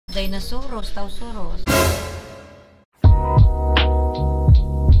Dinosaurs, Tausuros.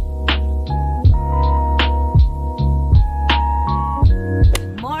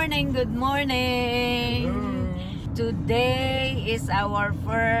 Good morning! Today is our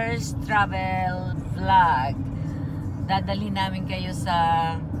first travel vlog. Dadalhin namin kayo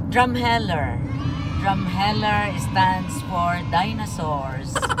sa Drumheller. Drumheller stands for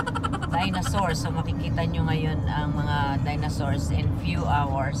Dinosaurs. Dinosaurs. So makikita nyo ngayon ang mga dinosaurs in few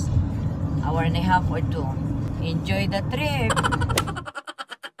hours. Hour and a half or two. Enjoy the trip!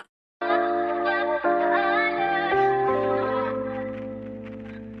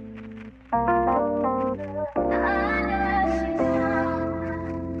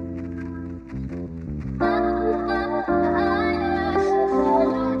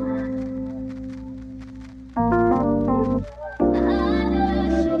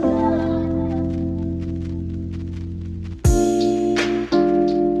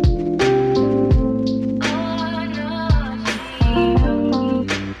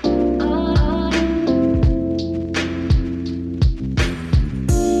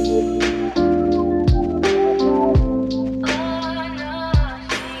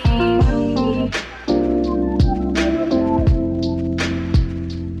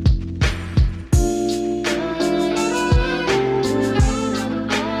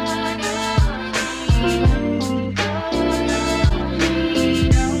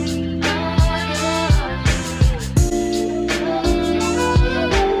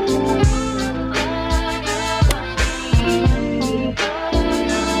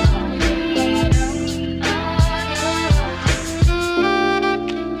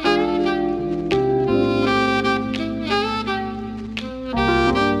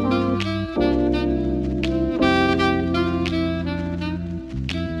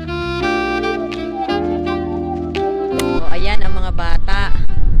 Ayan ang mga bata.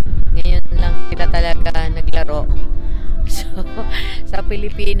 Ngayon lang sila talaga naglaro. So, sa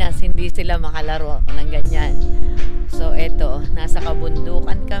Pilipinas, hindi sila makalaro ng ganyan. So, eto, nasa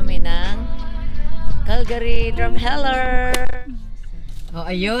kabundukan kami ng Calgary Drumheller. O,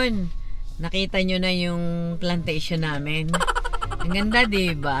 ayun. Nakita nyo na yung plantation namin. Ang ganda,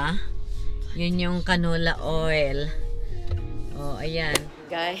 diba? Yun yung canola oil. O, ayan.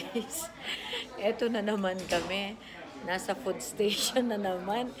 Guys, eto na naman kami. Nasa food station na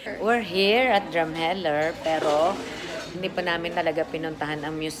naman. We're here at Drumheller, pero hindi pa namin talaga pinuntahan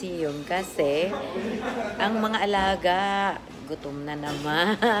ang museum kasi ang mga alaga, gutom na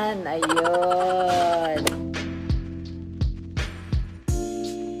naman. Ayun.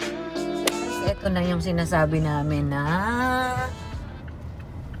 Ito na yung sinasabi namin na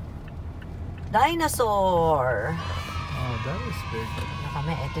dinosaur. Oh, that is big.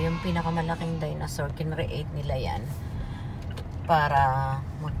 Kami, ito yung pinakamalaking dinosaur. Kinreate nila yan para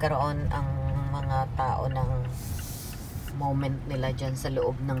magkaroon ang mga tao ng moment nila dyan sa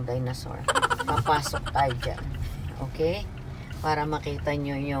loob ng dinosaur. Papasok tayo dyan. Okay? Para makita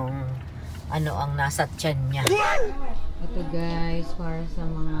nyo yung ano ang nasa tiyan niya. Ito guys, para sa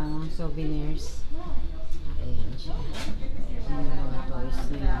mga souvenirs. Ayan siya. Ayan yung mga toys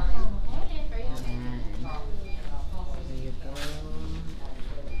nila. Ayan. So you go.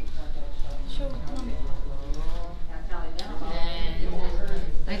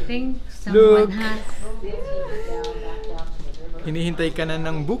 I think someone has. Hinihintay ka na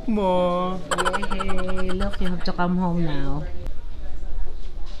ng book mo. Yay! Look, you have to come home now.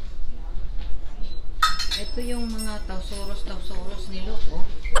 Ito yung mga Tausuros ni Luke, oh.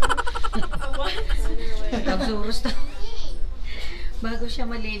 Tausuros. Bago siya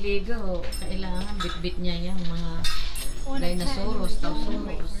maliligo, kailangan bit-bit niya yung mga Dinosaurs,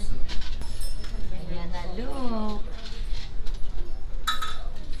 Tausuros. Ayan na, look.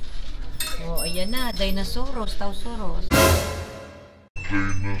 Oh, ayan na, Dinosaurs, Tausuros.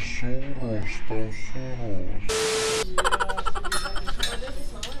 Dinosaurs, Tausuros.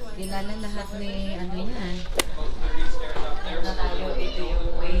 Kilala lahat ni ano yan. Ito tayo, ito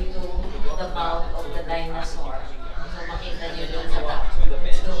yung way to the mouth of the dinosaur. So makita nyo doon sa top.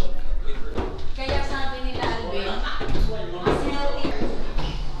 So, kaya sabi nila Alvin, mas healthy.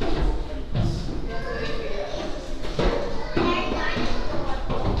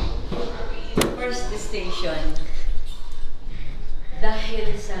 First station.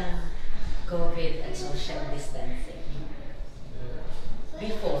 Dahil sa COVID at social distancing.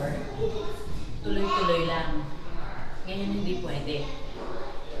 Before, tuloy-tuloy lang. Ngayon hindi pwede.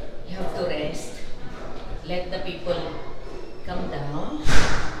 You have to rest. Let the people come down.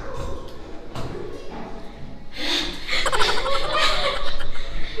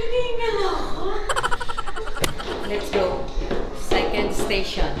 Let's go. Second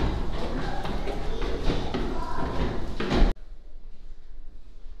station.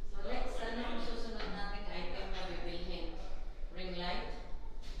 So next, ano ang susunod nating item na bibilhin? Ring light?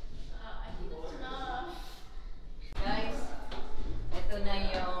 I think that's enough. Guys, ito na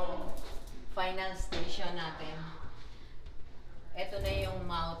yung final station natin. Ito na yung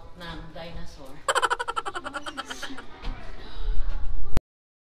mouth ng dinosaur.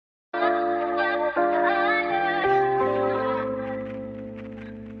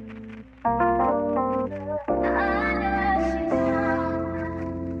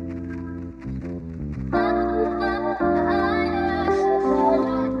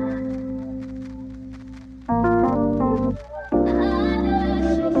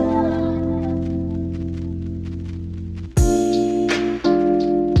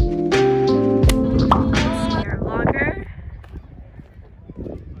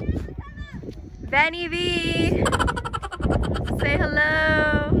 Benny V! Say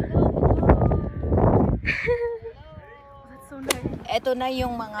hello! That's so nice. Ito na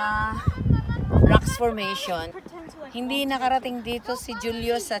yung mga rocks formation. Hindi nakarating dito si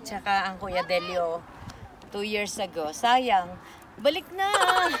Julius at saka ang Kuya Delio 2 years ago. Sayang. Balik na!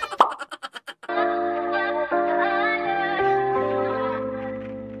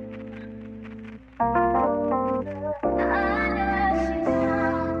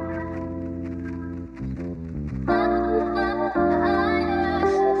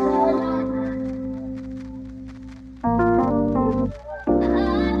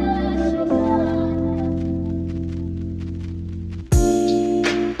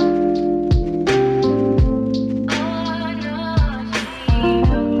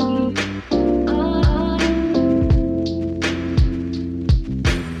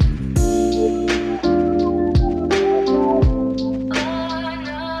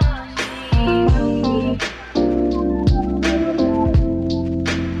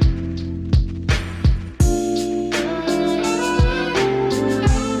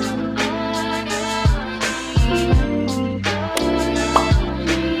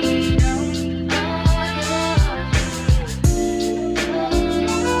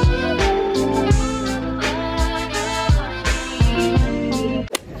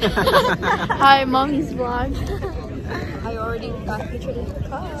 Hi, Mommy's vlog. I already got pictured in the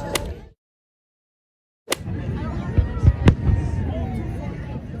car.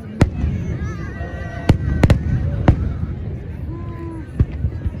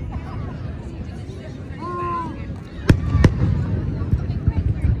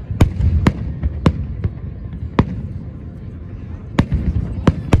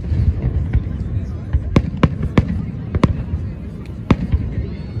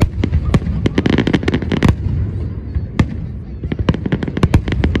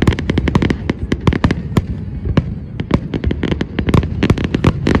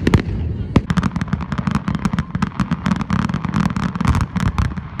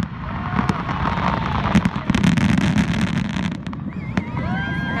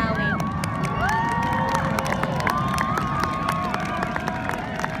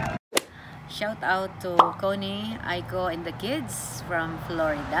 Shout out to Connie, Aiko, and the kids from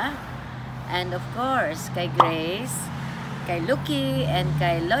Florida. And of course, kay Grace, kay Lucky, and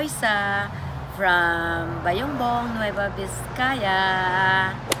kay Loisa from Bayongbong, Nueva Vizcaya.